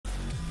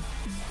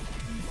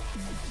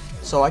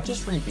So I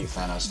just rebeat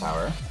Thanos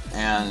Tower,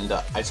 and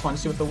I just want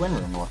to see what the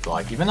Winroom looked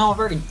like. Even though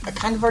I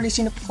kind of already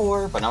seen it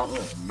before, but I don't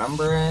really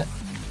remember it.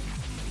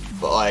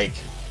 But like,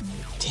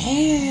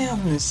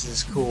 damn, this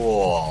is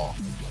cool.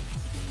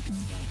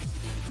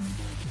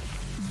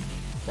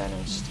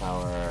 Thanos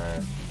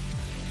Tower.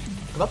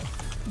 Look up.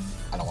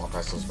 I don't want to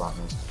press those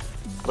buttons.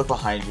 Look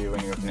behind you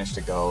when you finish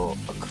to go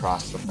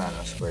across the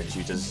Thanos Bridge.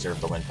 You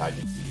deserve the wind pad.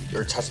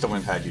 Or touch the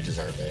wind pad, you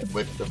deserve it.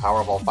 With the power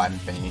of all 5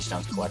 Infinity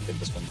Stones collected,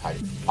 this wind pad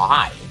is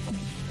 5.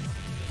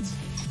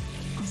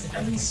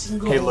 Every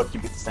single... Hey look, you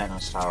beat the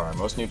Thanos Tower.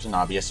 Most noobs and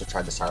hobbyists have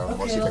tried this tower, and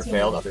most either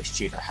failed, others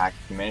cheat or hack.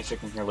 If you manage to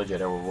come here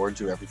legit, I will reward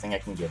you everything I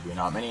can give you.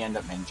 Not many end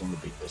up managing to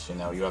beat this, you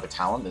know. You have a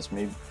talent, this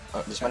might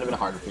have been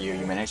harder for you.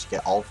 You managed to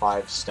get all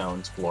 5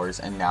 stones, floors,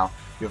 and now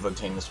you have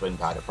obtained this wind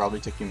pad. It probably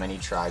took you many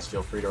tries.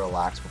 Feel free to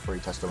relax before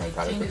you test the wind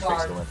pad, or quick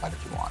fix the wind pad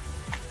if you want.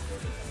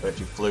 But if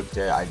you fluked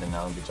it, I don't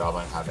know, good job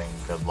on having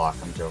good luck.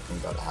 I'm joking,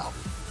 go to hell.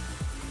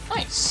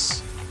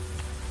 Nice!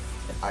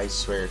 And I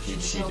swear if you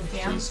cheated,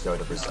 please go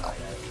to Brazil.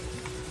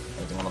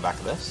 Anything on the back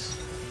of this?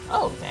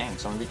 Oh, dang,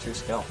 someone beat true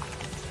skill.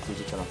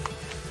 GG to them.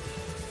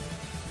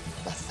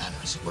 The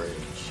Thanos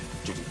Bridge.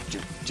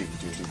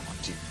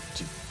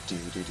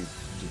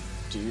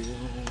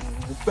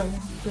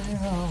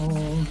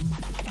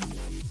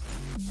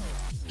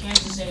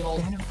 Can't disable.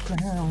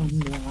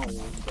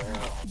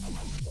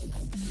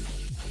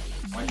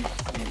 Why did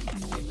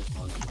you this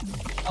one?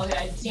 Okay, I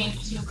obtained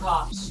 2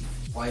 cops.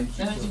 Why did you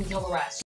Then I can kill the rest.